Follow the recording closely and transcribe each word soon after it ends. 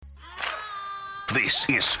This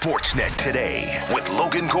is Sportsnet Today with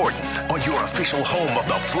Logan Gordon on your official home of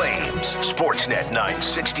the Flames. Sportsnet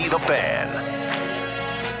 960 The Fan.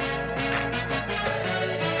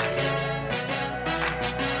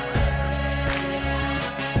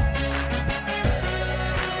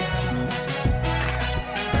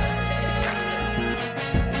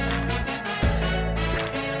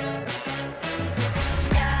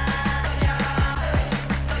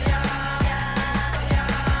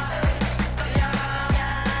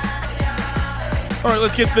 All right,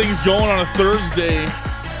 let's get things going on a Thursday.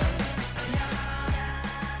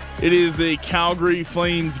 It is a Calgary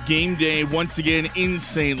Flames game day once again in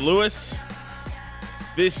St. Louis.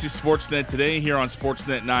 This is Sportsnet Today here on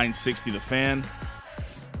Sportsnet 960 The Fan.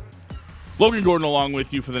 Logan Gordon along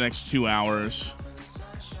with you for the next 2 hours.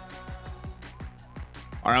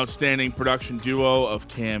 Our outstanding production duo of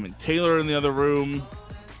Cam and Taylor in the other room.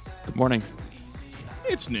 Good morning.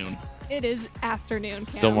 It's noon. It is afternoon,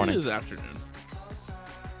 Cam. Still morning. It is afternoon.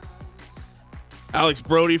 Alex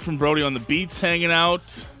Brody from Brody on the Beats hanging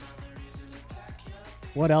out.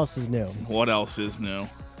 What else is new? What else is new?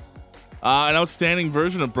 An outstanding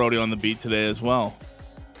version of Brody on the Beat today as well.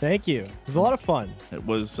 Thank you. It was a lot of fun. It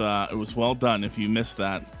was well done. If you missed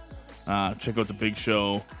that, check out the big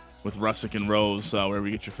show with Russick and Rose, wherever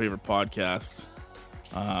you get your favorite podcast.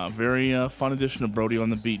 Very fun edition of Brody on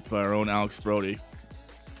the Beat by our own Alex Brody.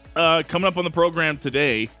 Coming up on the program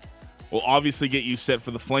today, we'll obviously get you set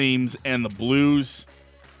for the Flames and the Blues.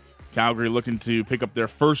 Calgary looking to pick up their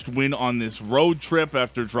first win on this road trip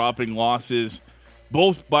after dropping losses,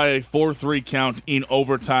 both by a 4-3 count in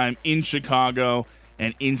overtime in Chicago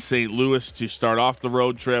and in St. Louis to start off the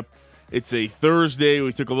road trip. It's a Thursday.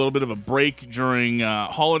 We took a little bit of a break during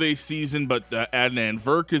holiday season, but Adnan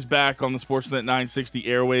Virk is back on the Sportsnet 960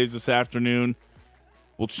 airwaves this afternoon.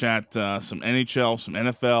 We'll chat some NHL, some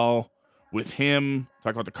NFL with him,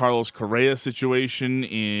 talk about the Carlos Correa situation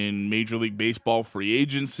in Major League Baseball free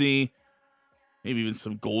agency, maybe even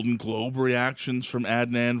some Golden Globe reactions from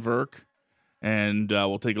Adnan Virk, and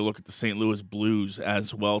we'll take a look at the St. Louis Blues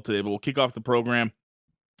as well today. But we'll kick off the program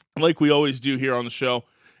like we always do here on the show.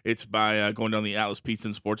 It's by going down the Atlas Pizza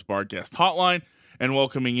and Sports Bar guest hotline and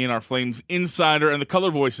welcoming in our Flames insider and the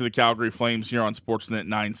color voice of the Calgary Flames here on Sportsnet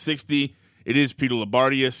 960. It is Peter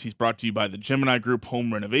Labardius. He's brought to you by the Gemini Group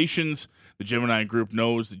Home Renovations. The Gemini Group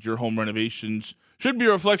knows that your home renovations should be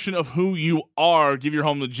a reflection of who you are. Give your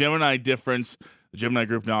home the Gemini difference. The Gemini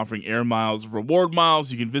Group now offering air miles, reward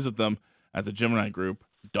miles. You can visit them at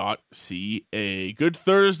thegeminigroup.ca. Good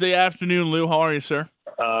Thursday afternoon, Lou. How are you, sir?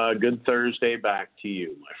 Good Thursday back to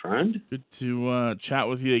you, my friend. Good to chat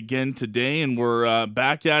with you again today, and we're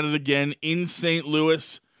back at it again in St.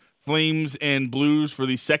 Louis. Flames and Blues for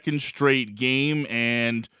the second straight game,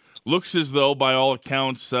 and looks as though, by all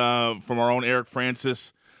accounts, from our own Eric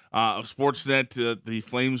Francis of Sportsnet, the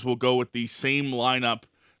Flames will go with the same lineup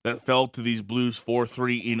that fell to these Blues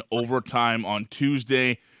 4-3 in overtime on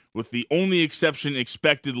Tuesday, with the only exception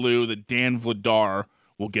expected, Lou, that Dan Vladar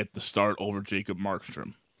will get the start over Jacob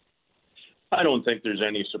Markstrom. I don't think there's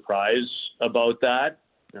any surprise about that.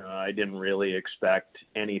 I didn't really expect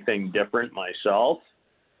anything different myself.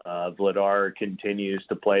 Vladar continues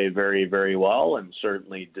to play very, very well and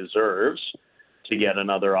certainly deserves to get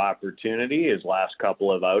another opportunity. His last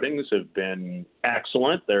couple of outings have been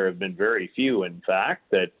excellent. There have been very few, in fact,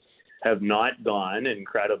 that have not gone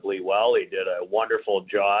incredibly well. He did a wonderful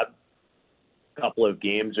job a couple of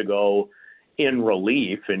games ago in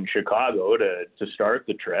relief in Chicago to start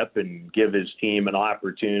the trip and give his team an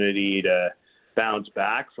opportunity to bounce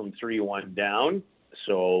back from 3-1 down.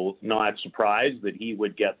 So not surprised that he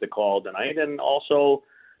would get the call tonight, and also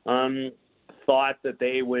thought that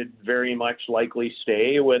they would very much likely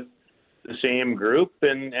stay with the same group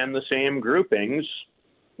and the same groupings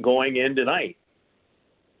going in tonight.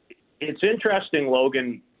 It's interesting,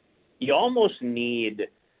 Logan, you almost need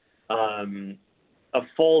a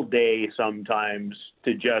full day sometimes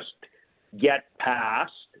to just get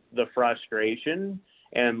past the frustration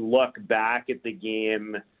and look back at the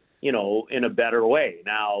game, you know, in a better way.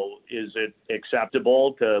 Now, is it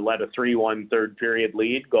acceptable to let a 3-1 third period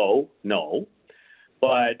lead go? No.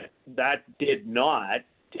 But that did not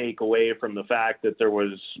take away from the fact that there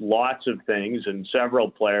was lots of things and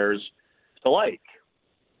several players to like.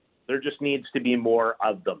 There just needs to be more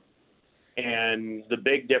of them. And the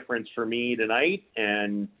big difference for me tonight,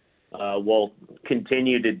 and we'll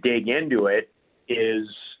continue to dig into it, is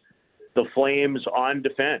the Flames on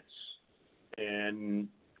defense. And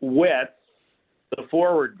with the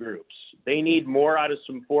forward groups, they need more out of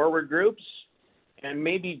some forward groups and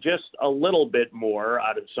maybe just a little bit more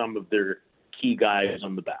out of some of their key guys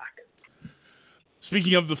on the back.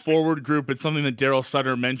 Speaking of the forward group, it's something that Daryl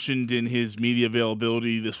Sutter mentioned in his media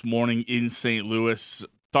availability this morning in St. Louis,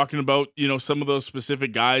 talking about, some of those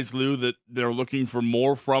specific guys, Lou, that they're looking for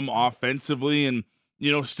more from offensively, and,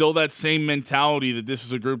 still that same mentality that this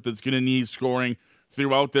is a group that's going to need scoring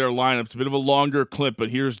throughout their lineup. It's a bit of a longer clip, but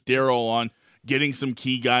here's Daryl on getting some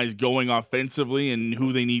key guys going offensively and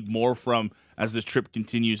who they need more from as this trip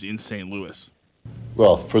continues in St. Louis.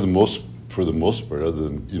 Well, for the most part, other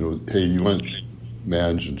than, hey, you want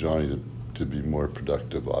Mange and Johnny to be more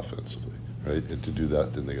productive offensively, right? And to do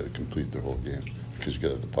that, then they got to complete their whole game, because you got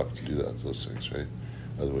to have the puck to do those things, right?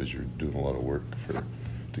 Otherwise, you're doing a lot of work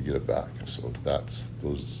to get it back. So that's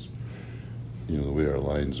those, the way our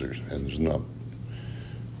lines are, and there's not,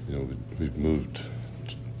 we've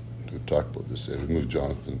talked about this. We've moved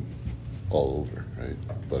Jonathan all over, right?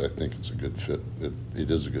 But I think it's a good fit.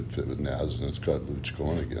 It is a good fit with Naz, and it's got Luch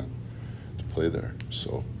going again to play there.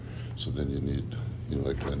 So then you need,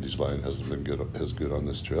 like Lindy's line hasn't been as good on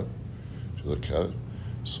this trip, if you look at it.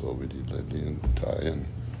 So we need Lindy and Ty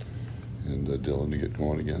and Dylan to get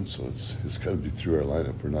going again. So it's got to be through our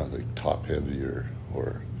lineup. We're not like top heavy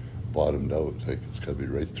or bottomed out. Like, it's got to be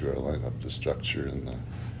right through our lineup, the structure and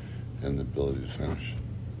the ability to finish.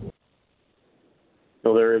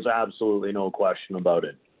 So there is absolutely no question about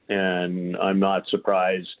it. And I'm not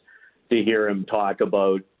surprised to hear him talk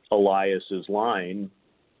about Elias's line.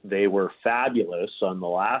 They were fabulous on the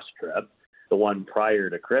last trip, the one prior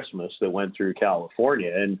to Christmas that went through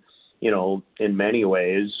California. And, in many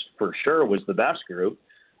ways, for sure, was the best group.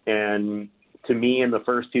 And to me, in the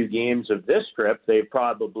first two games of this trip, they've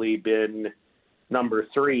probably been number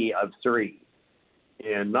 3 of 3.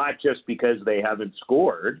 And not just because they haven't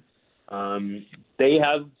scored. They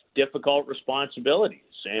have difficult responsibilities.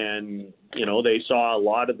 And, they saw a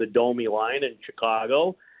lot of the Domi line in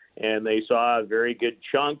Chicago, and they saw a very good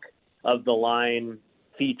chunk of the line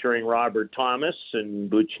featuring Robert Thomas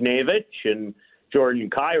and Buchnevich and Jordan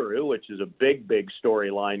Kyrou, which is a big, big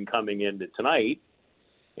storyline coming into tonight.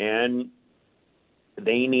 And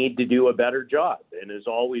they need to do a better job. And as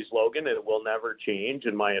always, Logan, it will never change,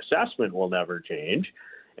 and my assessment will never change.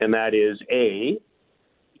 And that is, A,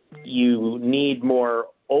 you need more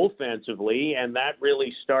offensively, and that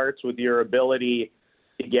really starts with your ability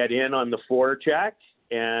to get in on the forecheck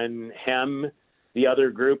and hem the other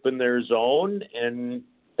group in their zone, and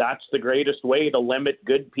that's the greatest way to limit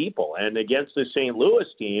good people. And against the St. Louis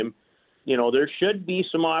team, there should be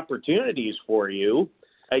some opportunities for you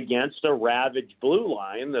against a ravaged blue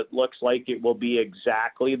line that looks like it will be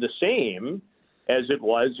exactly the same as it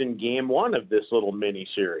was in game 1 of this little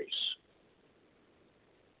mini-series.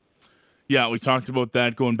 Yeah, we talked about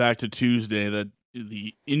that going back to Tuesday, that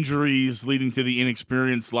the injuries leading to the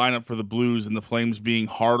inexperienced lineup for the Blues and the Flames being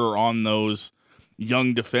harder on those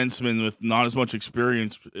young defensemen with not as much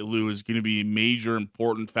experience, Lou, is going to be a major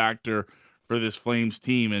important factor for this Flames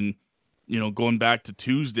team. And, going back to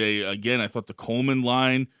Tuesday, again, I thought the Coleman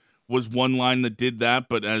line was one line that did that.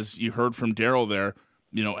 But as you heard from Daryl there,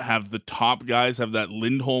 have the top guys, have that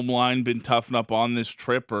Lindholm line been tough enough on this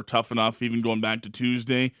trip, or tough enough even going back to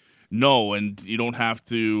Tuesday? No, and you don't have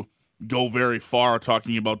to go very far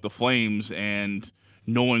talking about the Flames and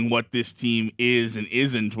knowing what this team is and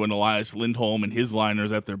isn't when Elias Lindholm and his line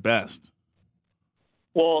are at their best.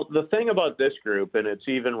 Well, the thing about this group, and it's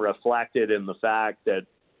even reflected in the fact that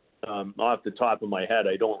off the top of my head,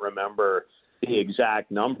 I don't remember the exact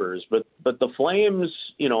numbers, but the Flames,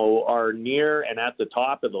 are near and at the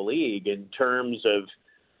top of the league in terms of,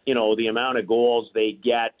 the amount of goals they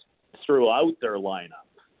get throughout their lineup.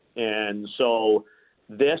 And so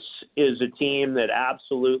this is a team that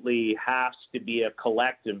absolutely has to be a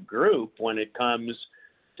collective group when it comes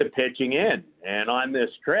to pitching in. And on this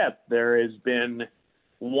trip, there has been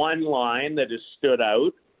one line that has stood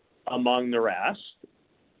out among the rest.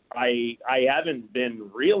 I haven't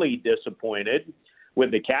been really disappointed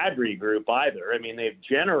with the Kadri group either. I mean, they've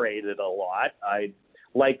generated a lot. I'd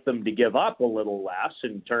like them to give up a little less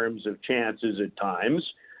in terms of chances at times.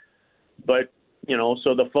 But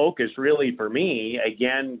so the focus really for me,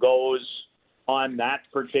 again, goes on that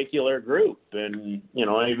particular group. And,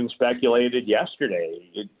 I even speculated yesterday.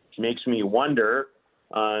 It makes me wonder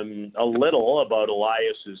a little about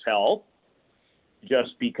Elias's health,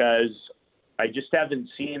 just because I just haven't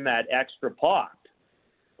seen that extra pop.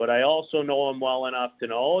 But I also know him well enough to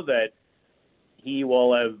know that he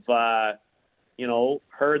will have,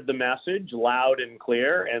 heard the message loud and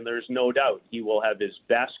clear, and there's no doubt he will have his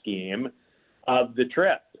best game of the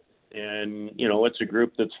trip. And, it's a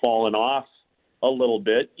group that's fallen off a little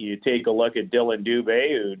bit. You take a look at Dylan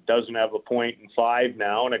Dubé, who doesn't have a point in 5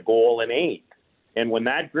 now and a goal in 8. And when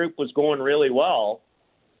that group was going really well,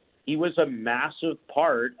 he was a massive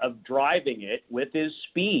part of driving it with his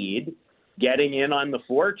speed, getting in on the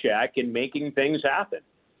forecheck and making things happen.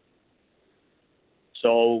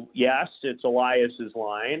 So, yes, it's Elias's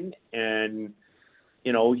line. And,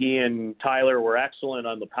 you know, he and Tyler were excellent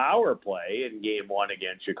on the power play in game one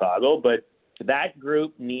against Chicago. But that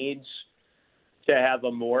group needs to have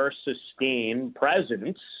a more sustained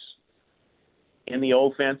presence in the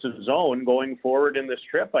offensive zone going forward in this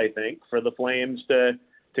trip, I think, for the Flames to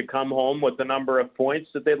come home with the number of points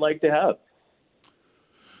that they'd like to have.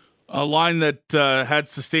 A line that had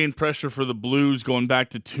sustained pressure for the Blues going back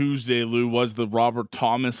to Tuesday, Lou, was the Robert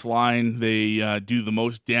Thomas line. They do the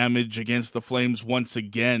most damage against the Flames once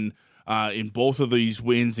again. In both of these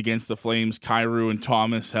wins against the Flames, Kyrou and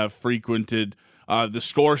Thomas have frequented the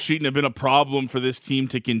score sheet and have been a problem for this team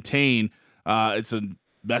to contain. It's a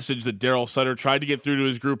message that Daryl Sutter tried to get through to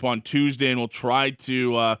his group on Tuesday and will try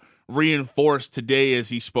to reinforce today as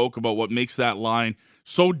he spoke about what makes that line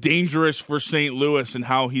so dangerous for St. Louis and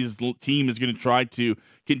how his team is going to try to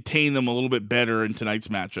contain them a little bit better in tonight's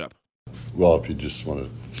matchup. Well, if you just want to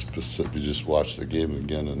specifically just watch the game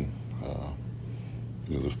again, and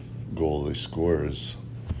the goal they score is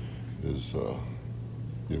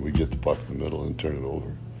we get the puck in the middle and turn it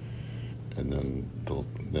over, and then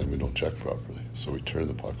we don't check properly. So we turn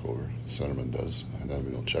the puck over, centerman does, and then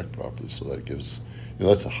we don't check properly. So that gives,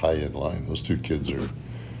 that's a high-end line. Those two kids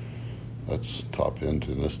that's top end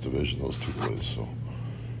in this division, those two guys. So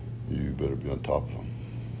you better be on top of them.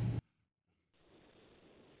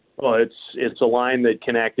 Well, it's a line that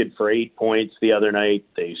connected for 8 points the other night.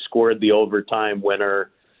 They scored the overtime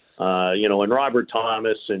winner. And Robert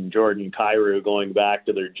Thomas and Jordan Kyrou, going back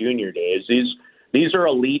to their junior days, these are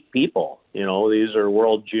elite people. These are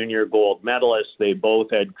world junior gold medalists. They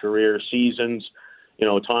both had career seasons.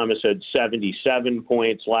 Thomas had 77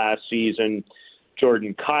 points last season.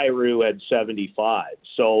 Jordan Kyrou had 75.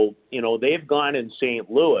 So, they've gone in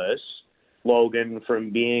St. Louis, Logan,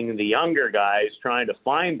 from being the younger guys trying to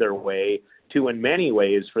find their way to, in many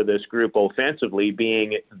ways, for this group offensively,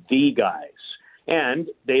 being the guys. And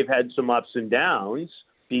they've had some ups and downs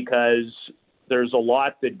because there's a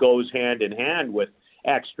lot that goes hand in hand with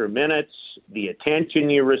extra minutes, the attention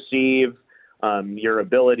you receive, your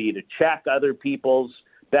ability to check other people's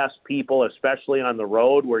best people, especially on the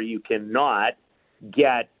road where you cannot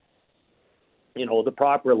get, the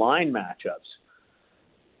proper line matchups.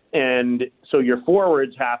 And so your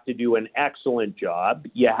forwards have to do an excellent job.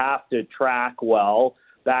 You have to track well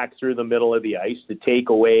back through the middle of the ice to take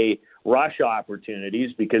away rush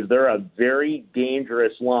opportunities, because they're a very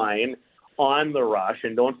dangerous line on the rush.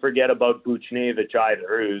 And don't forget about Buchnevich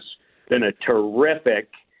either, who's been a terrific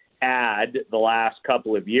add the last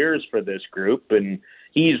couple of years for this group. And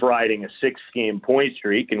he's riding a 6-game point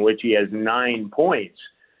streak in which he has 9 points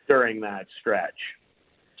during that stretch.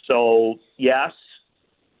 So, yes,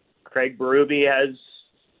 Craig Berube has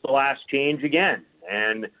the last change again,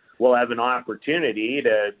 and we'll have an opportunity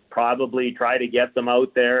to probably try to get them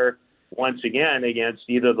out there once again against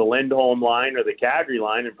either the Lindholm line or the Kadri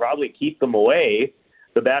line, and probably keep them away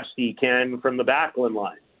the best he can from the Backlund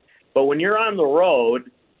line. But when you're on the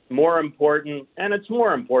road, more important, and it's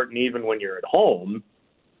more important even when you're at home,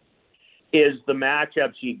 is the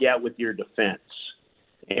matchups you get with your defense.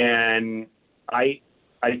 And I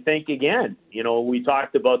think, again, we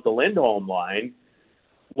talked about the Lindholm line.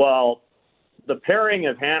 Well, the pairing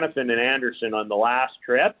of Hanifin and Anderson on the last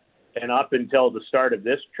trip and up until the start of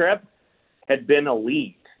this trip had been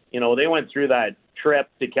elite. They went through that trip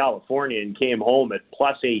to California and came home at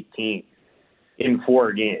plus 18 in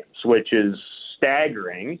 4 games, which is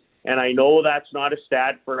staggering. And I know that's not a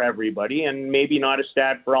stat for everybody, and maybe not a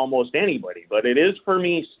stat for almost anybody, but it is for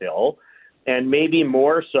me still. And maybe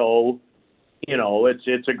more so,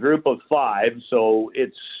 it's a group of 5, so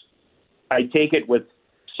I take it with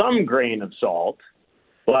some grain of salt,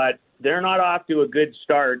 but they're not off to a good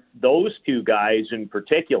start, those two guys in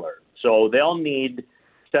particular. So they'll need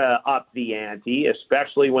to up the ante,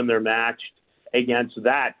 especially when they're matched against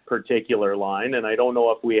that particular line. And I don't know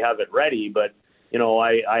if we have it ready, but,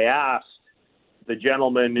 I asked the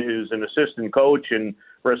gentleman who's an assistant coach and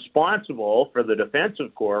responsible for the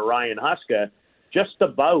defensive core, Ryan Huska, just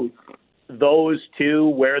about those two,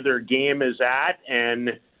 where their game is at,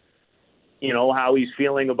 and, how he's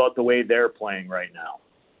feeling about the way they're playing right now.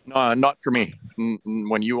 No, not for me.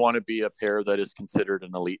 When you want to be a pair that is considered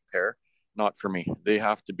an elite pair, not for me. They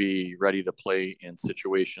have to be ready to play in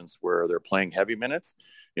situations where they're playing heavy minutes,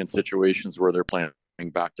 in situations where they're playing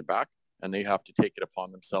back-to-back, and they have to take it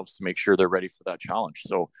upon themselves to make sure they're ready for that challenge.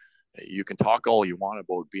 So you can talk all you want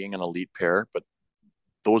about being an elite pair, but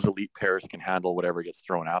those elite pairs can handle whatever gets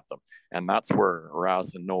thrown at them. And that's where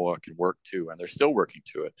Raz and Noah can work too. And they're still working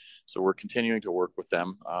to it. So we're continuing to work with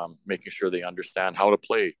them, making sure they understand how to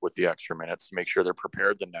play with the extra minutes, make sure they're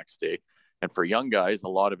prepared the next day. And for young guys, a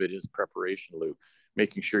lot of it is preparation, Lou,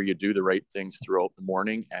 making sure you do the right things throughout the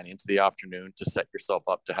morning and into the afternoon to set yourself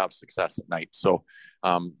up to have success at night. So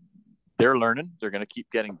they're learning. They're going to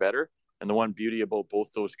keep getting better. And the one beauty about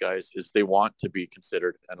both those guys is they want to be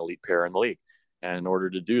considered an elite pair in the league. And in order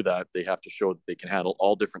to do that, they have to show that they can handle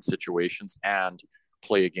all different situations and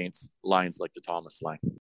play against lines like the Thomas line.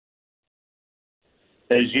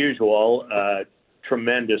 As usual,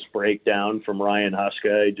 tremendous breakdown from Ryan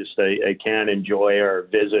Huska. I can't enjoy our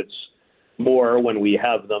visits more when we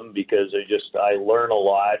have them because I learn a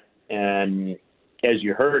lot. And as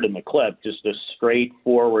you heard in the clip, just a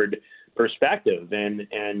straightforward perspective.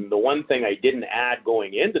 And the one thing I didn't add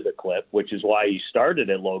going into the clip, which is why he started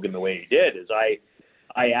it, Logan, the way he did, is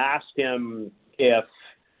I asked him if,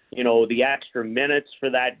 the extra minutes for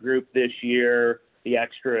that group this year, the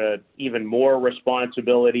extra even more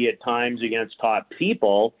responsibility at times against top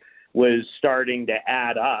people was starting to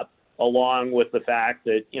add up, along with the fact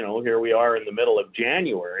that, here we are in the middle of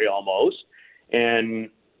January almost, and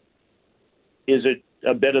is it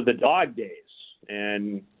a bit of the dog days?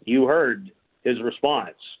 And you heard his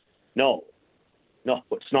response. No,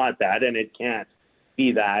 it's not that, and it can't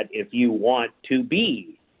be that if you want to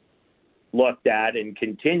be looked at and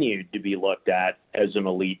continue to be looked at as an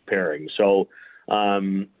elite pairing. So,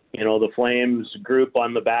 the Flames group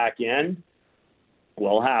on the back end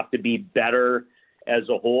will have to be better as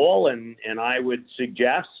a whole, and I would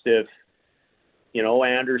suggest if,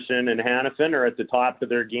 Anderson and Hanifin are at the top of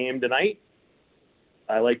their game tonight,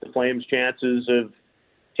 I like the Flames' chances of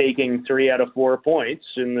taking 3 out of 4 points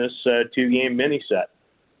in this 2-game mini set.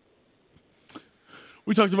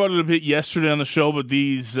 We talked about it a bit yesterday on the show, but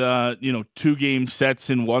these 2-game sets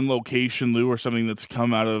in one location, Lou, are something that's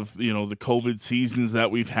come out of the COVID seasons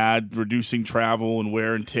that we've had, reducing travel and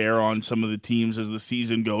wear and tear on some of the teams as the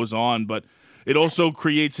season goes on. But it also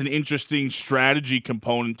creates an interesting strategy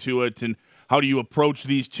component to it. And how do you approach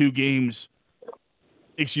these 2 games?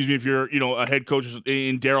 Excuse me, if you're, a head coach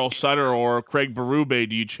in Daryl Sutter or Craig Berube,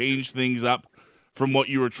 do you change things up from what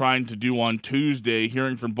you were trying to do on Tuesday?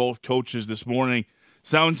 Hearing from both coaches this morning,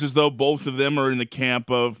 sounds as though both of them are in the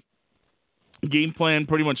camp of game plan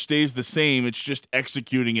pretty much stays the same. It's just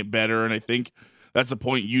executing it better, and I think that's a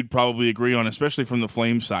point you'd probably agree on, especially from the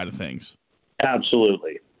Flames side of things.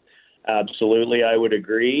 Absolutely, I would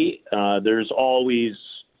agree. There's always,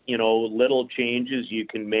 little changes you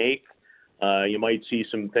can make. You might see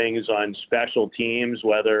some things on special teams,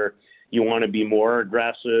 whether you want to be more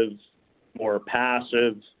aggressive, more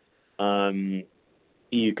passive.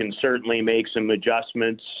 You can certainly make some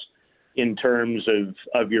adjustments in terms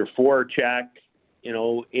of your forecheck,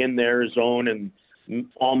 in their zone, and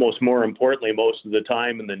almost more importantly, most of the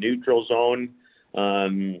time in the neutral zone.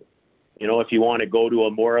 If you want to go to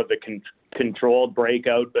a more of a controlled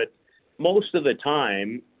breakout, but most of the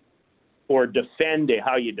time, or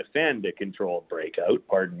how you defend a controlled breakout,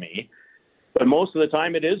 pardon me. But most of the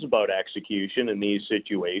time it is about execution in these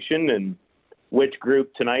situations and which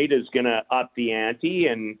group tonight is going to up the ante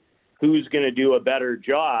and who's going to do a better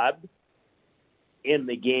job in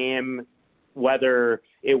the game, whether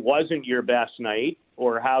it wasn't your best night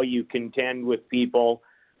or how you contend with people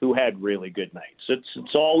who had really good nights.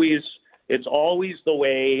 It's always the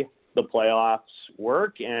way the playoffs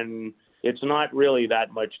work, and it's not really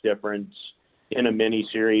that much difference in a mini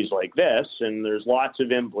series like this. And there's lots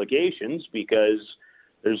of implications because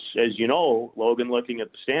there's, as you know, Logan, looking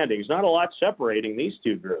at the standings, not a lot separating these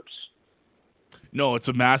 2 groups. No, it's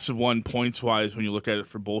a massive one points-wise when you look at it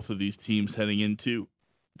for both of these teams heading into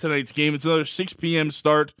tonight's game. It's another 6 p.m.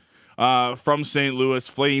 start from St. Louis.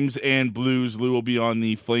 Flames and Blues. Lou will be on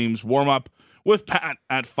the Flames warm-up with Pat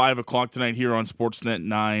at 5 o'clock tonight here on Sportsnet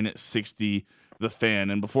 960 The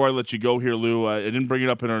Fan. And before I let you go here, Lou, I didn't bring it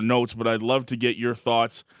up in our notes, but I'd love to get your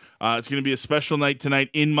thoughts. It's going to be a special night tonight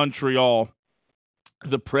in Montreal.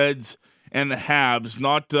 The Preds and the Habs,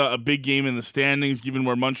 not a big game in the standings given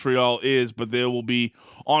where Montreal is, but they will be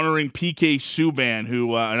honoring PK Subban,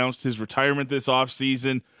 who announced his retirement this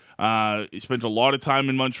offseason. He spent a lot of time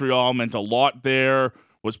in Montreal, meant a lot there,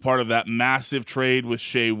 was part of that massive trade with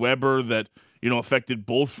Shea Weber that affected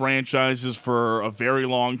both franchises for a very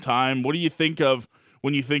long time. What do you think of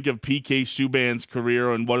when you think of PK Subban's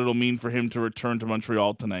career and what it'll mean for him to return to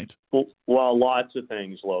Montreal tonight? Well, lots of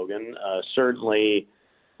things, Logan. Certainly,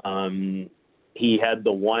 he had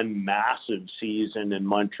the one massive season in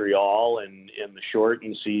Montreal, and in the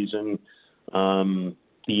shortened season, the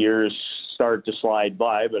years start to slide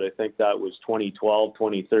by, but I think that was 2012,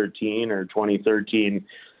 2013, or 2013,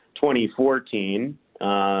 2014.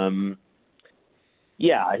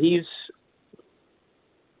 He's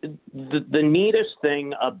the neatest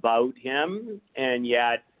thing about him, and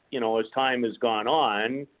yet, as time has gone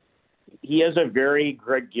on, he has a very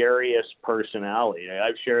gregarious personality.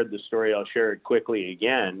 I've shared the story. I'll share it quickly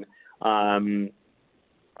again.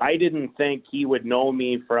 I didn't think he would know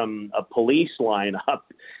me from a police lineup.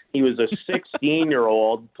 He was a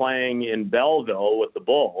 16-year-old playing in Belleville with the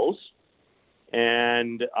Bulls,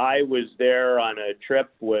 and I was there on a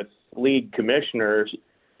trip with league commissioner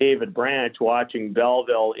David Branch watching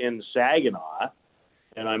Belleville in Saginaw,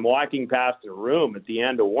 and I'm walking past the room at the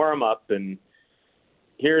end of warm-up, and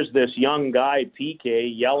here's this young guy,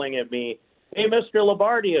 PK, yelling at me, "Hey, Mr.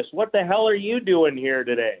 Labardius, what the hell are you doing here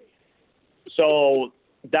today?" So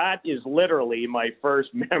that is literally my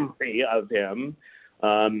first memory of him.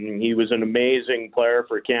 He was an amazing player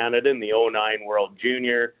for Canada in the 2009 World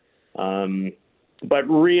Junior. But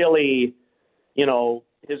really,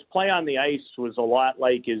 his play on the ice was a lot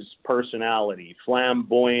like his personality.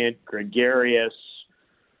 Flamboyant, gregarious,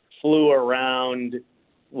 flew around,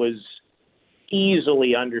 was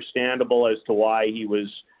easily understandable as to why he was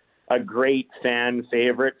a great fan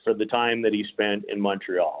favorite for the time that he spent in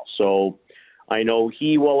Montreal. So I know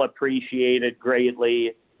he will appreciate it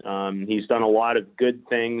greatly. He's done a lot of good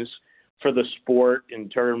things for the sport in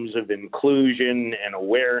terms of inclusion and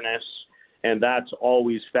awareness, and that's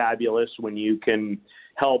always fabulous when you can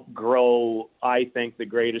help grow, I think, the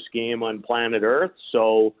greatest game on planet Earth.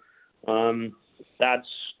 So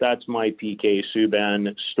that's my PK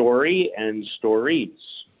Subban story and stories.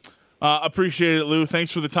 Appreciate it, Lou.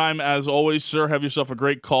 Thanks for the time, as always, sir. Have yourself a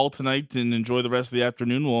great call tonight, and enjoy the rest of the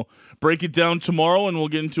afternoon. We'll break it down tomorrow, and we'll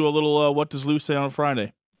get into a little What Does Lou Say on a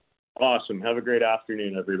Friday. Awesome. Have a great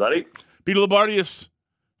afternoon, everybody. Peter Labardius,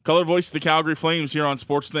 color voice of the Calgary Flames here on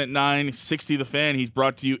Sportsnet 960 The Fan. He's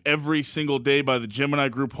brought to you every single day by the Gemini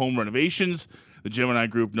Group Home Renovations. The Gemini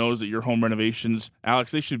Group knows that your home renovations,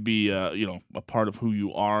 Alex, they should be a part of who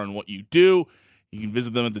you are and what you do. You can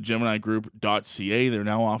visit them at thegemininigroup.ca. They're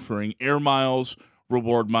now offering air miles,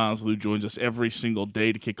 reward miles. Lou joins us every single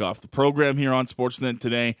day to kick off the program here on Sportsnet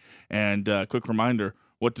today. And quick reminder,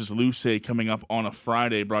 What Does Lou Say coming up on a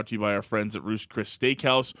Friday, brought to you by our friends at Ruth's Chris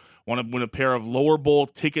Steakhouse. Want to win a pair of Lower Bowl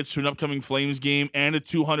tickets to an upcoming Flames game and a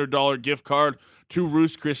 $200 gift card to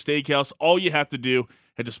Ruth's Chris Steakhouse. All you have to do,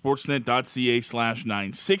 head to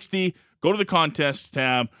sportsnet.ca/960. Go to the contest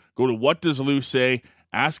tab. Go to What Does Lou Say?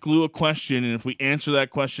 Ask Lou a question, and if we answer that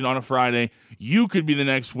question on a Friday, you could be the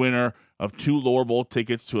next winner of 2 Lower Bowl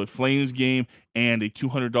tickets to a Flames game and a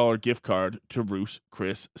 $200 gift card to Ruth's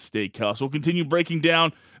Chris Steakhouse. We'll continue breaking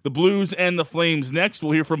down the Blues and the Flames next.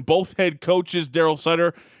 We'll hear from both head coaches, Daryl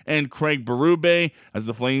Sutter and Craig Berube, as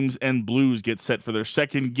the Flames and Blues get set for their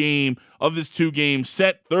second game of this 2-game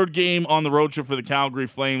set. Third game on the road trip for the Calgary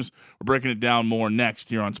Flames. We're breaking it down more next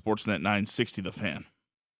here on Sportsnet 960 The Fan.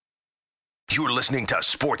 You're listening to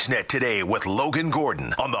Sportsnet Today with Logan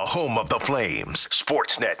Gordon on the home of the Flames.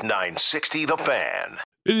 Sportsnet 960 The Fan.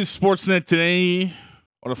 It is Sportsnet Today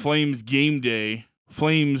on a Flames game day.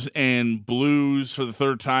 Flames and Blues for the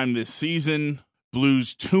third time this season.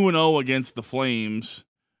 Blues 2-0 against the Flames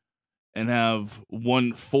and have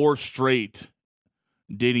won 4 straight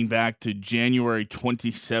dating back to January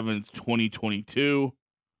 27th, 2022.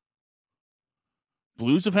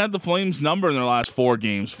 Blues have had the Flames number in their last 4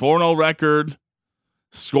 games. 4-0 record,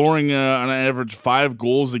 scoring on an average 5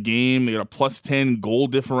 goals a game. They got a +10 goal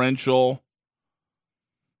differential.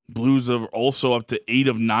 Blues are also up to 8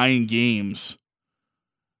 of 9 games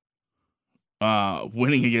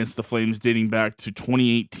winning against the Flames dating back to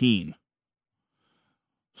 2018.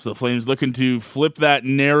 So the Flames looking to flip that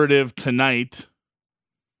narrative tonight.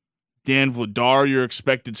 Dan Vladar, your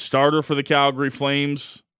expected starter for the Calgary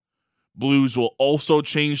Flames. Blues will also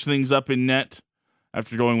change things up in net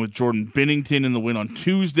after going with Jordan Binnington in the win on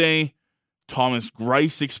Tuesday. Thomas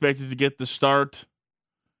Greiss expected to get the start.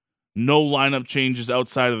 No lineup changes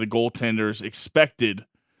outside of the goaltenders expected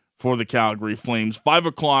for the Calgary Flames. 5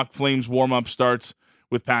 o'clock Flames warm-up starts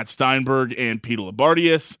with Pat Steinberg and Peter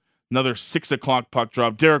Labardius. Another 6 o'clock puck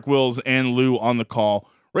drop. Derek Wills and Lou on the call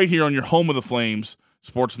right here on your home of the Flames,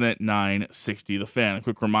 Sportsnet 960 The Fan. A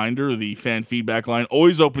quick reminder, the fan feedback line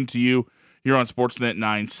always open to you here on Sportsnet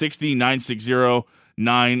 960,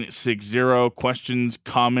 960-960. Questions,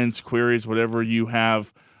 comments, queries, whatever you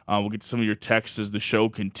have. We'll get to some of your texts as the show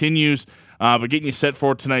continues. But getting you set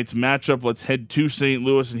for tonight's matchup, let's head to St.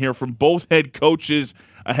 Louis and hear from both head coaches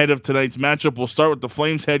ahead of tonight's matchup. We'll start with the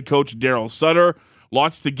Flames head coach, Daryl Sutter.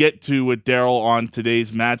 Lots to get to with Daryl on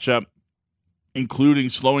today's matchup. including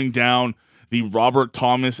slowing down the Robert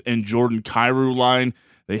Thomas and Jordan Kyrou line.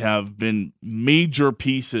 They have been major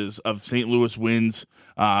pieces of St. Louis wins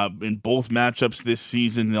in both matchups this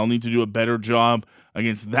season. They'll need to do a better job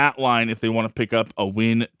against that line if they want to pick up a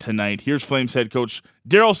win tonight. Here's Flames head coach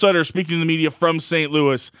Daryl Sutter speaking to the media from St.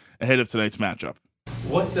 Louis ahead of tonight's matchup.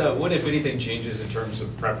 What if anything, changes in terms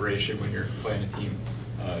of preparation when you're playing a team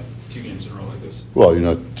 2 games in a row like this? Well, you're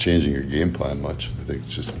not changing your game plan much. I think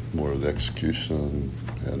it's just more of the execution,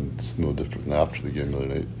 and it's no different than after the game the other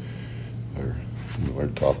night. Our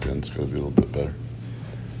top end's got to be a little bit better.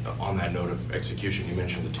 On that note of execution, you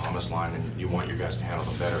mentioned the Thomas line, and you want your guys to handle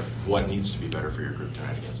them better. What needs to be better for your group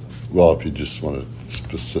tonight against them? Well, if you just want to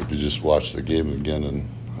specifically just watch the game again, and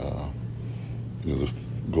the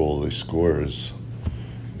goal they score is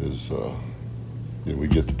we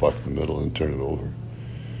get the puck in the middle and turn it over,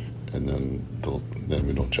 and then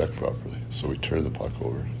we don't check properly. So we turn the puck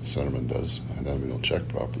over, the centerman does, and then we don't check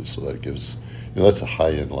properly. So that gives, that's a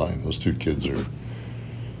high-end line. Those 2 kids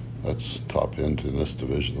that's top end in this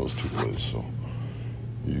division, those 2 boys. So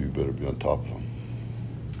you better be on top of them.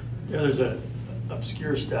 Yeah, there's an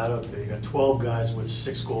obscure stat out there. You got 12 guys with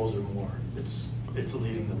 6 goals or more. It's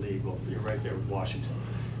leading the league. Well, you're right there with Washington.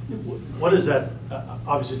 What is that?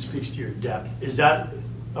 Obviously, it speaks to your depth. Is that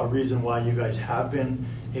a reason why you guys have been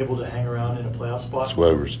able to hang around in a playoff spot? That's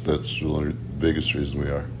why that's really the biggest reason we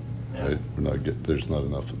are. Yeah. Right? There's not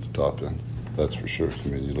enough at the top end. That's for sure. I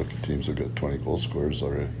mean, you look at teams that got 20 goal scorers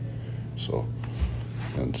already. So,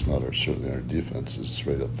 and it's not certainly our defense is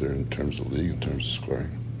right up there in terms of league, in terms of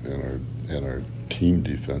scoring, and our team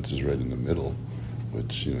defense is right in the middle,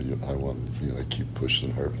 which I keep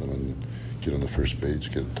pushing, harping, and get on the first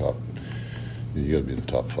page, get a top. You got to be in the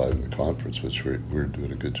top 5 in the conference, which we're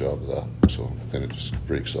doing a good job of that. So then it just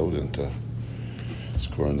breaks out into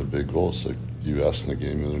scoring the big goals. Like you asked in the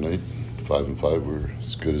game the other night, 5-5, we're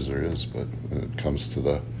as good as there is, but when it comes to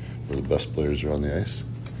where the best players are on the ice,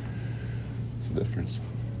 it's the difference.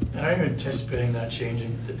 And are you anticipating that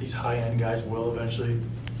changing, that these high-end guys will eventually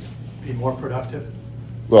be more productive?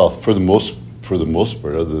 Well, for the most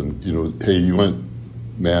part, other than, hey, you want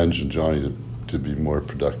Mange and Johnny to be more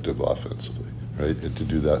productive offensively, right? And to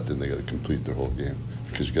do that, then they got to complete their whole game,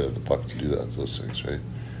 because you got to have the puck to do those things, right?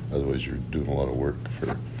 Otherwise, you're doing a lot of work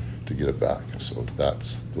to get it back. So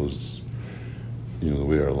that's those, the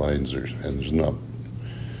way our lines are, and there's not,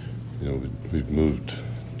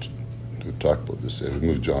 we've talked about this. We've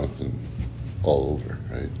moved Jonathan all over,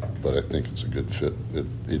 right? But I think it's a good fit.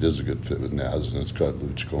 It is a good fit with Naz, and it's got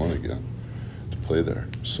Luch going again to play there.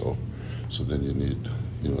 So then you need,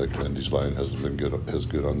 like Lindy's line hasn't been as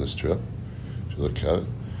good on this trip, if you look at it.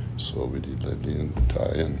 So we need Lindy and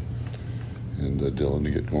Ty and Dylan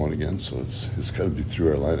to get going again. So it's got to be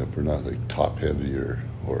through our lineup. We're not like top heavy or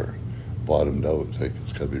bottomed out. Like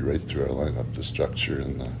it's got to be right through our lineup, the structure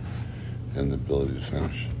and the ability to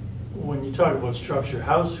finish. When you talk about structure,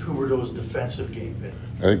 how's Huberdeau's defensive game been?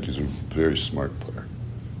 I think he's a very smart player.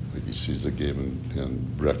 Like he sees the game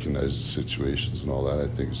and recognizes situations and all that. I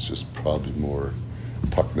think it's just probably more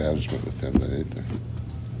puck management with him than anything.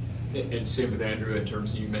 And same with Andrew in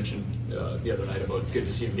terms of, you mentioned the other night about good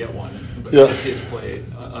to see him get one, but yeah. Good to see his play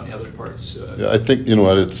on the other parts. Yeah, I think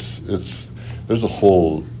it's there's a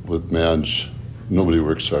whole with Mange. Nobody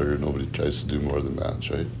works harder. Nobody tries to do more than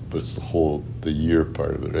Mange, right? But it's the year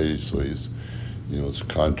part of it, right? So he's, it's a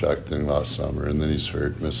contract thing last summer, and then he's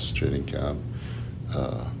hurt, misses training camp,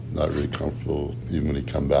 not really comfortable even when he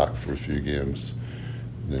come back for a few games,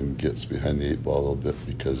 and then gets behind the 8 ball a little bit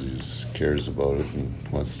because he cares about it and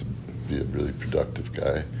wants to be a really productive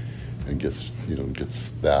guy, and gets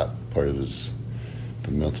that part of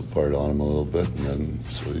the mental part on him a little bit, and then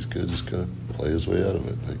so he's just got to play his way out of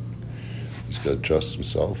it. Like, he's got to trust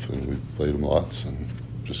himself, and we've played him lots, and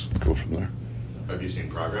just go from there. Have you seen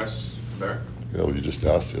progress there? Yeah, we just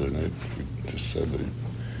asked the other night. We just said that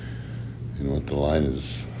the line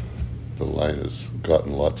has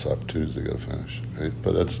gotten lots of opportunities they got to finish, right?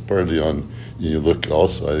 But that's partly on. You look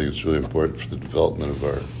also. I think it's really important for the development of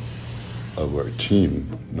our team,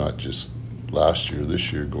 not just last year,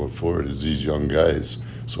 this year, going forward, is these young guys.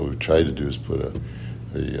 So what we've tried to do is put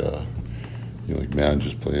like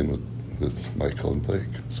managers playing with Michael and Blake.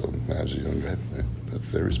 So manage a young guy.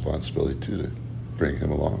 That's their responsibility too, to bring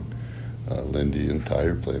him along. Lindy and Ty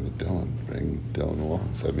are playing with Dylan. Bring Dylan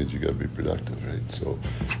along. So that means you got to be productive, right? So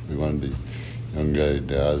we wanted the young guy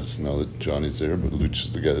Daz. Now that Johnny's there, but Luch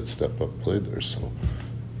is the guy that stepped up, played there. So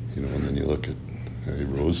and then you look at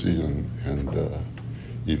Rosie and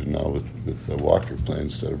even now with Walker playing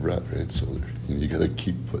instead of Brett, right? So you got to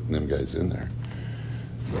keep putting them guys in there,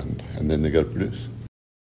 and then they got to produce.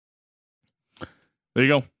 There you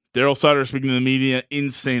go. Daryl Sutter speaking to the media in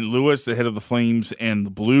St. Louis, the head of the Flames and the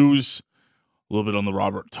Blues. A little bit on the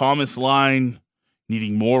Robert Thomas line,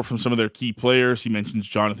 needing more from some of their key players. He mentions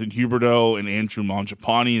Jonathan Huberdeau and Andrew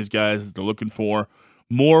Mangiapane as guys that they're looking for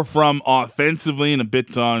more from offensively, and a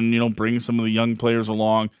bit on, bringing some of the young players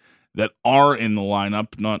along that are in the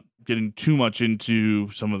lineup, not getting too much into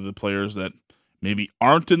some of the players that maybe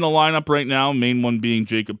aren't in the lineup right now, main one being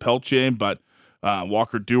Jacob Pelche, but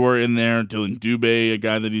Walker Dewar in there, Dylan Dubé, a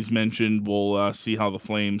guy that he's mentioned. We'll see how the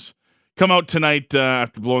Flames come out tonight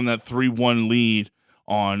after blowing that 3-1 lead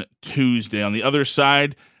on Tuesday. On the other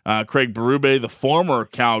side, Craig Berube, the former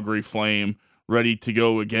Calgary Flame, ready to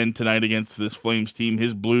go again tonight against this Flames team.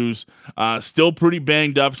 His Blues still pretty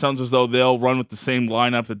banged up. Sounds as though they'll run with the same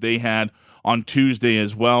lineup that they had on Tuesday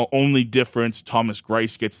as well. Only difference, Thomas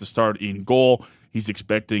Greiss gets the start in goal. He's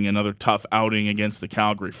expecting another tough outing against the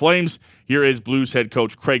Calgary Flames. Here is Blues head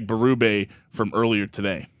coach Craig Berube from earlier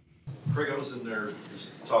today. Craig, I was in there just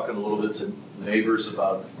talking a little bit to neighbors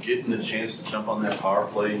about getting a chance to jump on that power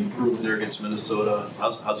play, improving there against Minnesota.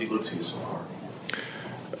 How's he look to you so far?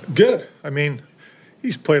 Good. I mean,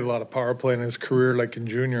 he's played a lot of power play in his career, like in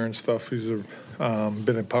junior and stuff. He's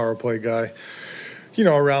been a power play guy,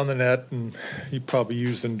 around the net, and he probably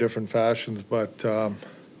used in different fashions, but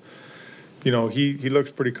he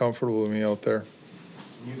looks pretty comfortable with me out there.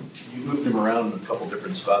 You moved him around in a couple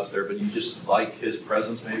different spots there, but you just like his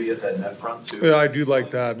presence maybe at that net front too? Yeah, I do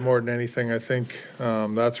like that more than anything. I think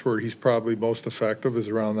that's where he's probably most effective, is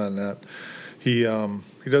around that net. He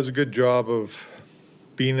does a good job of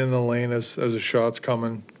being in the lane as the shot's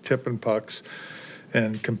coming, tipping pucks,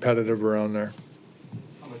 and competitive around there.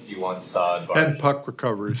 How much do you want Saad? And puck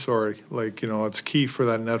recovery, sorry. It's key for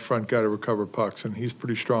that net front guy to recover pucks, and he's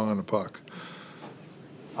pretty strong on the puck.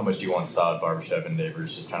 How much do you want Saad, Barbashev, and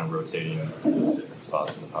Neighbors just kind of rotating in those different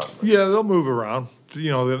spots in the power play? Yeah, they'll move around.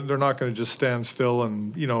 They're not going to just stand still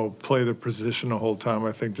and, play their position the whole time.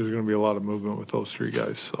 I think there's going to be a lot of movement with those three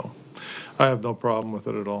guys, so I have no problem with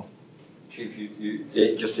it at all. Chief,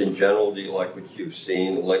 you just in general, do you like what you've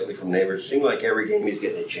seen lately from Neighbors? It seems like every game he's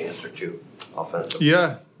getting a chance or two offensively.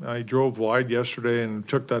 Yeah, I drove wide yesterday and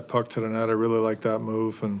took that puck to the net. I really like that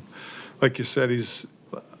move. And like you said, he's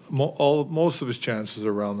most of his chances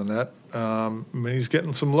are around the net. He's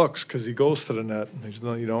getting some looks because he goes to the net.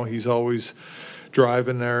 He's always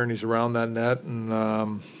driving there, and he's around that net.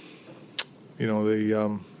 And,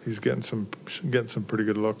 he's getting some pretty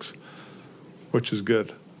good looks, which is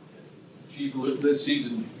good. Chief, this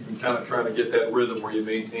season, you've been kind of trying to get that rhythm where you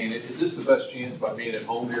maintain it. Is this the best chance by being at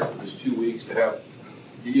home here for this 2 weeks to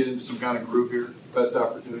get into some kind of groove here? Best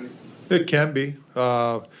opportunity? It can be.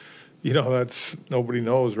 That's nobody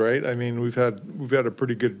knows, right? I mean, we've had a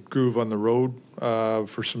pretty good groove on the road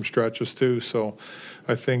for some stretches too. So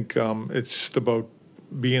I think it's just about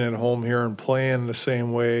being at home here and playing the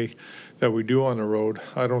same way that we do on the road.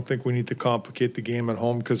 I don't think we need to complicate the game at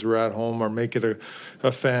home because we're at home, or make it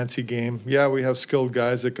a fancy game. Yeah, we have skilled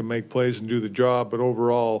guys that can make plays and do the job, but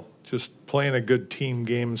overall, just playing a good team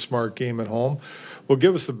game and smart game at home will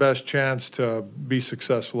give us the best chance to be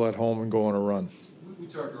successful at home and go on a run. We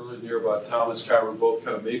talked earlier in the year about Thomas Kyber both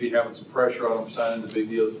kind of maybe having some pressure on them signing the big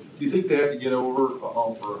deals. Do you think they had to get over a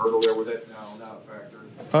hump or a hurdle there where that's now not a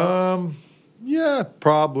factor? Yeah,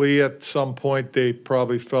 probably at some point they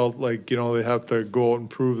probably felt like, they have to go out and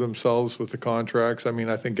prove themselves with the contracts. I mean,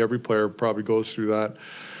 I think every player probably goes through that.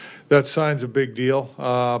 That sign's a big deal,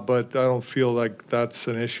 but I don't feel like that's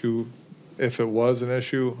an issue. If it was an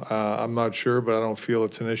issue, I'm not sure, but I don't feel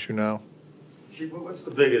it's an issue now. What's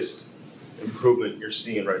the biggest improvement you're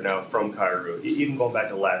seeing right now from Kyrou? Even going back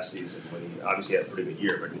to last season when he obviously had a pretty good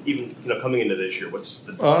year, but even coming into this year, what's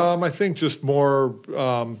the? I think just more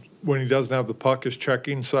when he doesn't have the puck, his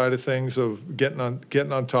checking side of things, of getting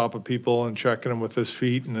on top of people and checking them with his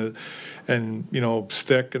feet and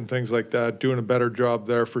stick and things like that. Doing a better job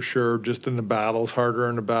there for sure. Just in the battles, harder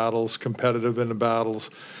in the battles, competitive in the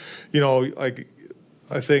battles.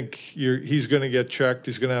 I think he's going to get checked.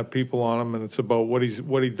 He's going to have people on him, and it's about what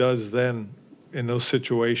he does then in those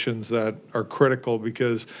situations that are critical,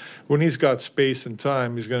 because when he's got space and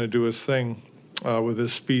time, he's going to do his thing with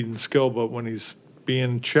his speed and skill. But when he's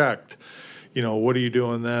being checked, what are you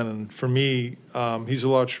doing then? And for me, he's a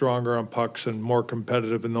lot stronger on pucks and more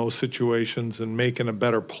competitive in those situations and making a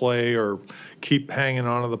better play or keep hanging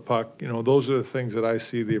onto the puck. Those are the things that I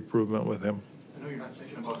see the improvement with him. I know you're not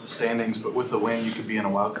thinking about the standings, but with the win, you could be in a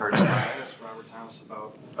wild card. I asked Robert Thomas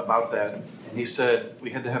about that, and he said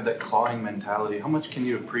we had to have that clawing mentality. How much can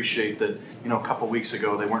you appreciate that, a couple weeks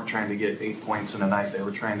ago they weren't trying to get 8 points in a night, they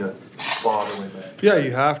were trying to claw their way back? Yeah,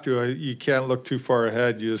 you have to. You can't look too far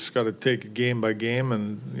ahead. You just got to take it game by game,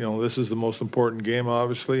 and this is the most important game,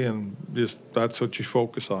 obviously, and just that's what you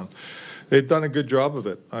focus on. They've done a good job of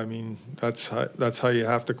it. I mean, that's how you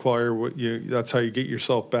have to claw that's how you get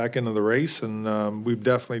yourself back into the race, and we've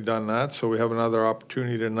definitely done that. So we have another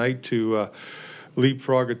opportunity tonight to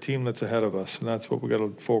leapfrog a team that's ahead of us, and that's what we got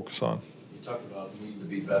to focus on. You talked about needing to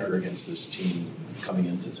be better against this team coming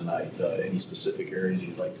into tonight. Any specific areas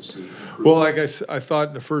you'd like to see improve? Well, like I thought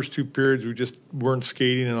in the first two periods, we just weren't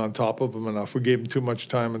skating and on top of them enough. We gave them too much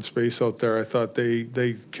time and space out there. I thought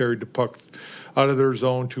they carried the puck out of their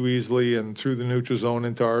zone too easily and through the neutral zone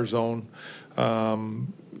into our zone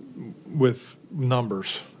with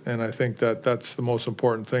numbers. And I think that's the most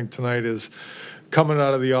important thing tonight is coming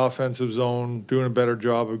out of the offensive zone, doing a better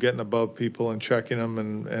job of getting above people and checking them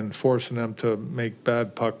and forcing them to make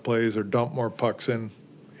bad puck plays or dump more pucks in.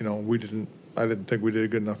 I didn't think we did a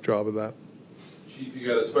good enough job of that. Chief, you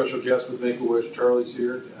got a special guest with Make-A-Wish. Charlie's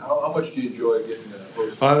here. How much do you enjoy getting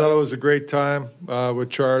hosted? I thought it was a great time with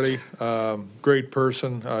Charlie. Great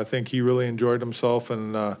person. I think he really enjoyed himself.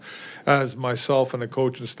 And as myself and the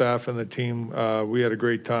coaching staff and the team, we had a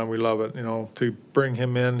great time. We love it. To bring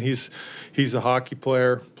him in, he's a hockey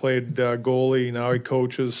player, played goalie. Now he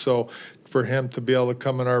coaches. So for him to be able to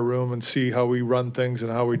come in our room and see how we run things and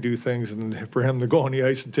how we do things, and for him to go on the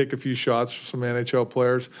ice and take a few shots for some NHL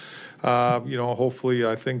players. Hopefully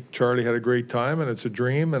I think Charlie had a great time, and it's a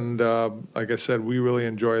dream. And like I said, we really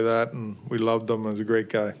enjoy that, and we loved him. He was a great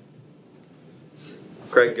guy.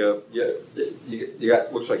 Craig, you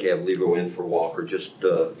got looks like you have Levo in for Walker. Just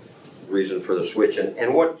reason for the switch,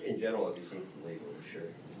 and what in general have you seen from Levo this year?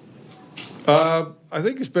 I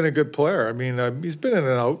think he's been a good player. I mean, he's been in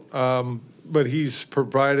and out, but he's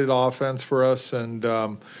provided offense for us and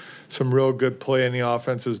some real good play in the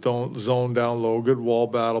offensive zone down low, good wall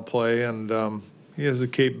battle play, and he has the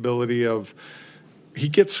capability of he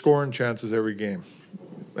gets scoring chances every game,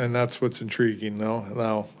 and that's what's intriguing.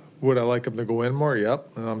 Now, would I like him to go in more?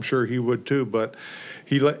 Yep, and I'm sure he would too. But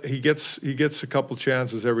he gets a couple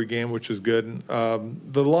chances every game, which is good. The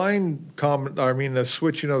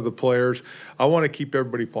switching of the players, I want to keep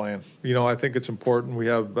everybody playing. I think it's important. We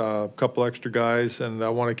have a couple extra guys, and I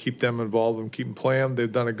want to keep them involved and keep them playing.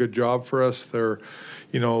 They've done a good job for us. They're,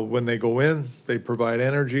 when they go in, they provide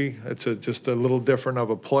energy. It's just a little different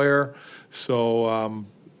of a player. So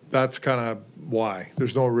that's kind of why.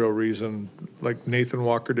 There's no real reason. Like Nathan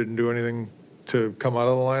Walker didn't do anything to come out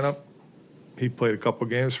of the lineup. He played a couple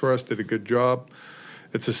games for us, did a good job.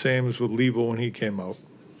 It's the same as with Levo when he came out.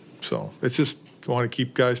 So it's just want to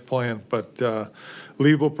keep guys playing. But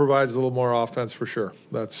Levo provides a little more offense for sure.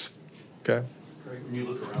 That's okay. Craig, when you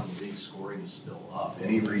look around the league, scoring is still up.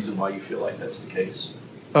 Any reason why you feel like that's the case?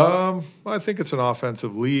 I think it's an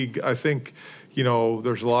offensive league. I think,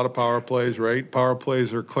 there's a lot of power plays, right? Power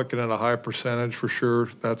plays are clicking at a high percentage for sure.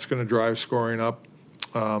 That's going to drive scoring up.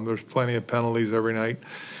 There's plenty of penalties every night.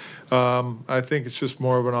 I think it's just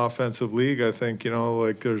more of an offensive league. I think,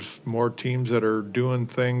 there's more teams that are doing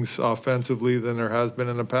things offensively than there has been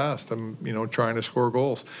in the past. I'm, trying to score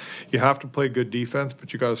goals. You have to play good defense,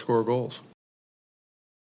 but you got to score goals.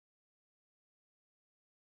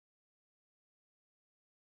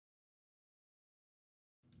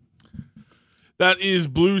 That is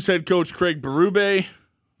Blues head coach Craig Berube,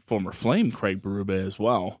 former Flame Craig Berube as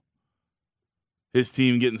well. His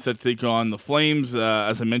team getting set to take on the Flames.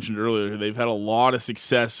 As I mentioned earlier, they've had a lot of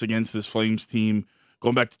success against this Flames team.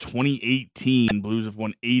 Going back to 2018, Blues have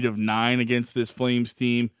won 8 of 9 against this Flames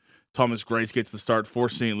team. Thomas Greiss gets the start for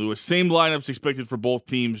St. Louis. Same lineups expected for both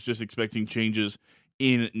teams, just expecting changes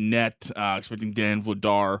in net. Expecting Dan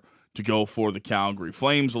Vladar to go for the Calgary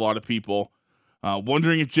Flames. A lot of people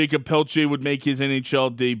wondering if Jacob Pelche would make his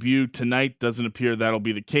NHL debut tonight. Doesn't appear that'll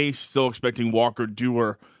be the case. Still expecting Walker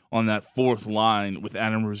Duehr on that fourth line with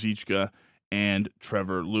Adam Ruzicka and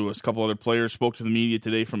Trevor Lewis. A couple other players spoke to the media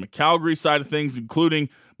today from a Calgary side of things, including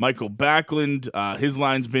Michael Backlund. His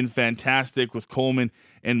line's been fantastic with Coleman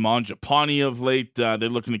and Mangiapane of late. They're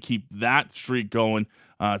looking to keep that streak going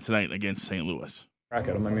tonight against St. Louis. Crack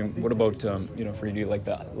at them. I mean, what about for you? Do you like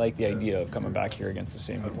the idea of coming back here against the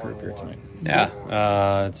same group here tonight?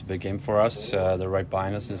 Yeah, it's a big game for us. They're right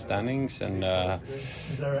behind us in the standings, and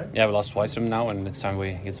we lost twice to them now, and it's time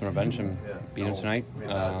we get some revenge and beat them tonight.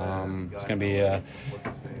 It's going to be an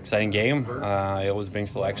exciting game. It always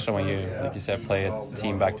brings a little extra when you, like you said, play a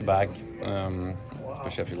team back to back.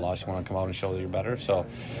 especially if you lost, you want to come out and show that you're better. So,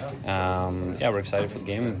 we're excited for the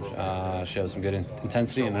game. Show some good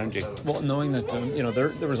intensity and energy. Well, knowing that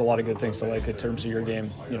there was a lot of good things to like in terms of your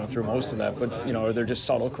game, through most of that. But are there just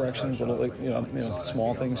subtle corrections, little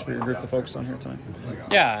small things for your group to focus on here tonight?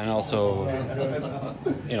 Yeah, and also,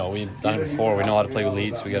 we've done it before. We know how to play with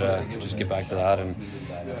leads. We gotta just get back to that and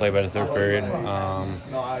play by the third period.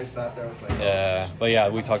 But yeah,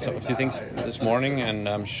 we talked a few things this morning, and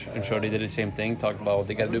I'm sure they did the same thing. Talked about what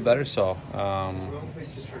they got to do better. So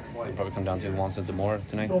it'll probably come down to one something more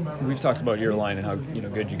tonight. We've talked about your line and how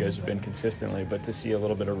good you guys have been consistently, but to see a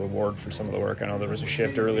little bit of reward for some of the work. I know there was a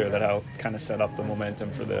shift earlier that how kind of set up the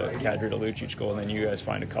momentum for the Kadri to Lucic goal, and then you guys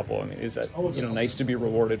find a couple. I mean, is that nice to be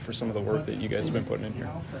rewarded for some of the work that you guys have been putting in here?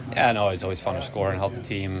 Yeah, no, it's always fun to score and help the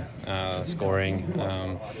team scoring.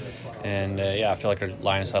 I feel like our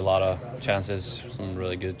Lions had a lot of chances, some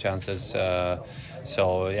really good chances.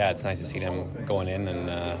 It's nice to see them going in and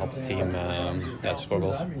help the team to score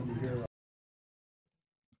goals.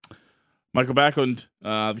 Michael Backlund,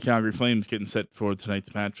 the Calgary Flames getting set for tonight's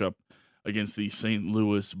matchup against the St.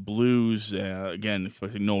 Louis Blues. Again,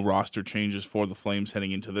 expecting no roster changes for the Flames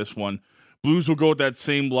heading into this one. Blues will go with that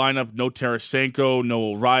same lineup. No Tarasenko,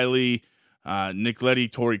 no O'Reilly, Nick Leddy,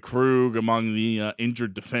 Torrey Krug among the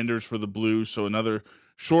injured defenders for the Blues. So another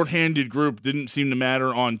shorthanded group. Didn't seem to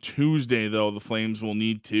matter on Tuesday, though. The Flames will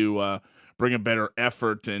need to bring a better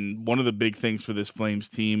effort. And one of the big things for this Flames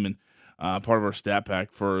team, and part of our stat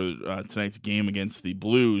pack for tonight's game against the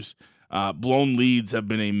Blues, blown leads have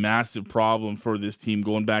been a massive problem for this team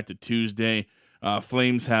going back to Tuesday.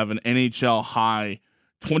 Flames have an NHL high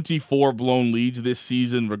 24 blown leads this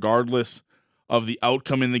season, regardless of the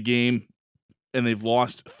outcome in the game, and they've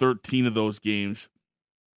lost 13 of those games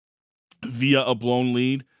via a blown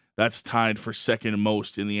lead. That's tied for second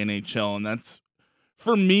most in the NHL, and that's,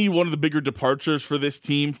 for me, one of the bigger departures for this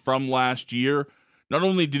team from last year. Not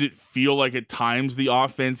only did it feel like at times the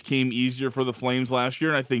offense came easier for the Flames last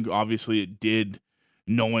year, and I think obviously it did,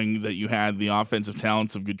 knowing that you had the offensive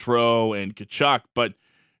talents of Gaudreau and Tkachuk, but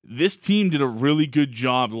this team did a really good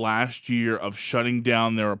job last year of shutting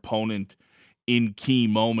down their opponent in key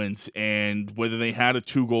moments, and whether they had a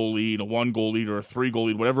 2-goal lead, a 1-goal lead, or a 3-goal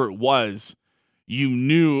lead, whatever it was, you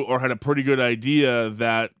knew or had a pretty good idea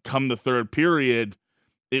that come the third period,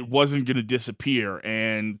 it wasn't going to disappear.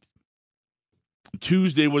 And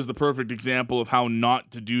Tuesday was the perfect example of how not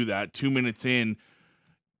to do that. 2 minutes in,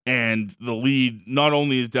 and the lead not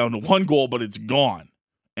only is down to 1 goal, but it's gone.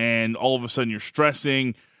 And all of a sudden you're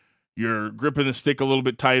stressing, you're gripping the stick a little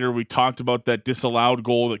bit tighter. We talked about that disallowed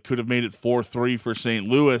goal that could have made it 4-3 for St.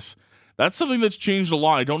 Louis. That's something that's changed a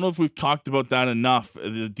lot. I don't know if we've talked about that enough.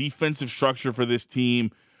 The defensive structure for this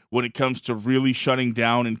team when it comes to really shutting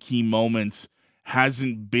down in key moments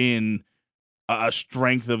hasn't been a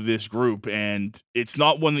strength of this group. And it's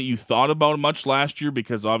not one that you thought about much last year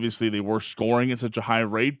because obviously they were scoring at such a high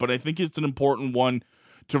rate, but I think it's an important one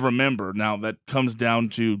to remember. Now, that comes down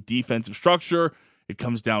to defensive structure. It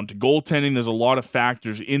comes down to goaltending. There's a lot of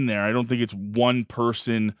factors in there. I don't think it's one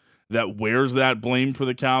person that wears that blame for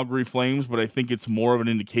the Calgary Flames, but I think it's more of an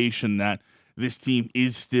indication that this team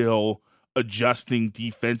is still adjusting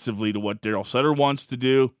defensively to what Darryl Sutter wants to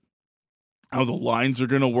do, how the lines are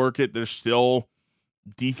going to work it. There's still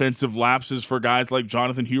defensive lapses for guys like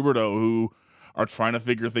Jonathan Huberdeau who are trying to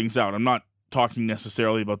figure things out. I'm not talking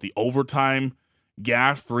necessarily about the overtime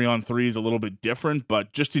gaff. 3-on-3 is a little bit different,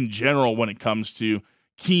 but just in general, when it comes to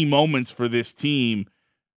key moments for this team,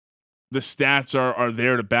 the stats are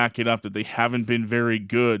there to back it up that they haven't been very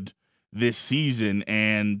good this season.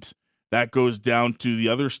 And that goes down to the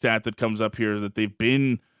other stat that comes up here is that they've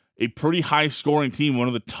been a pretty high scoring team, one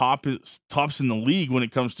of the tops in the league when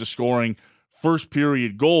it comes to scoring first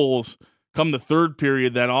period goals. Come the third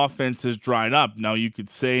period, that offense has dried up. Now you could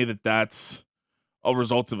say that that's a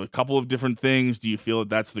result of a couple of different things. Do you feel that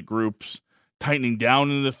that's the groups tightening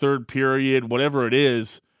down in the third period? Whatever it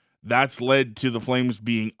is, that's led to the Flames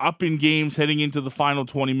being up in games heading into the final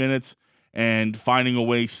 20 minutes and finding a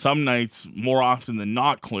way some nights, more often than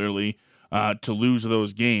not, clearly, to lose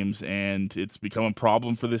those games. And it's become a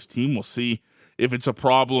problem for this team. We'll see if it's a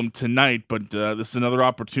problem tonight, but this is another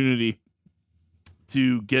opportunity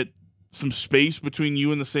to get some space between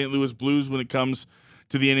you and the St. Louis Blues when it comes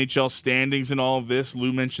to the NHL standings and all of this.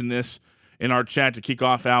 Lou mentioned this in our chat to kick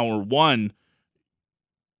off hour one.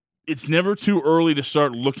 It's never too early to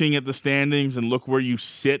start looking at the standings and look where you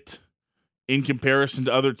sit in comparison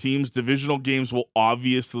to other teams. Divisional games will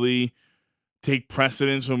obviously take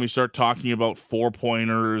precedence when we start talking about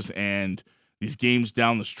 4-pointers and these games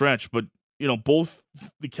down the stretch. But, both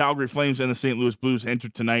the Calgary Flames and the St. Louis Blues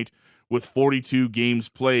entered tonight with 42 games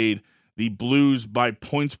played. The Blues, by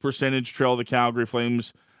points percentage, trail the Calgary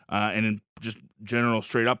Flames, and in just general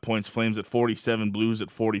straight-up points, Flames at 47, Blues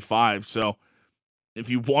at 45. So if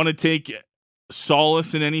you want to take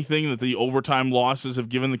solace in anything that the overtime losses have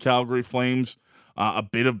given the Calgary Flames a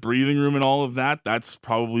bit of breathing room and all of that, that's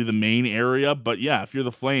probably the main area. But yeah, if you're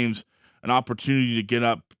the Flames, an opportunity to get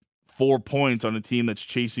up 4 points on a team that's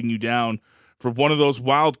chasing you down for one of those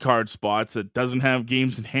wild card spots that doesn't have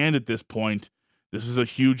games in hand at this point, this is a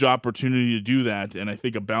huge opportunity to do that. And I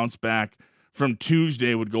think a bounce back from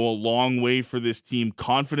Tuesday would go a long way for this team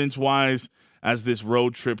confidence-wise as this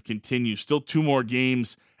road trip continues. Still 2 more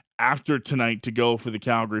games after tonight to go for the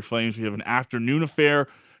Calgary Flames. We have an afternoon affair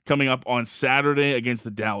coming up on Saturday against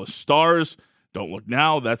the Dallas Stars. Don't look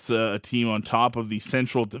now. That's a team on top of the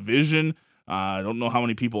Central Division. I don't know how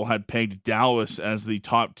many people had pegged Dallas as the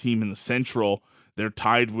top team in the Central. They're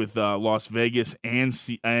tied with Las Vegas and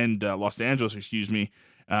Los Angeles,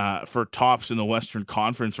 for tops in the Western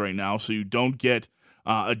Conference right now. So you don't get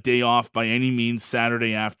a day off by any means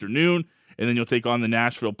Saturday afternoon. And then you'll take on the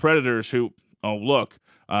Nashville Predators, who,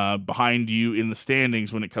 behind you in the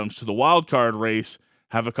standings when it comes to the wild card race,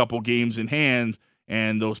 have a couple games in hand,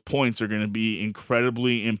 and those points are going to be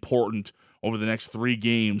incredibly important over the next 3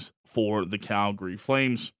 games for the Calgary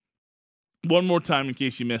Flames. One more time in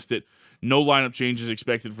case you missed it, no lineup changes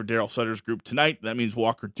expected for Daryl Sutter's group tonight. That means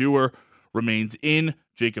Walker Duehr remains in.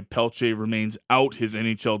 Jacob Pelche remains out. His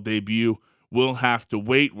NHL debut will have to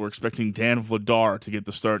wait. We're expecting Dan Vladar to get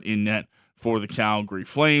the start in net for the Calgary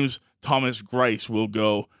Flames. Thomas Greiss will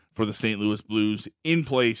go for the St. Louis Blues in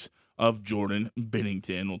place of Jordan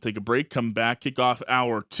Binnington. We'll take a break, come back, kick off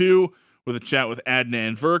hour 2 with a chat with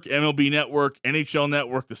Adnan Virk, MLB Network, NHL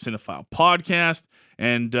Network, the Cinephile Podcast,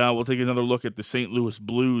 and we'll take another look at the St. Louis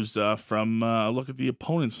Blues from a look at the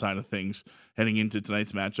opponent's side of things heading into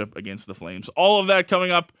tonight's matchup against the Flames. All of that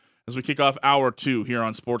coming up as we kick off hour 2 here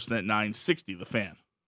on Sportsnet 960, The Fan.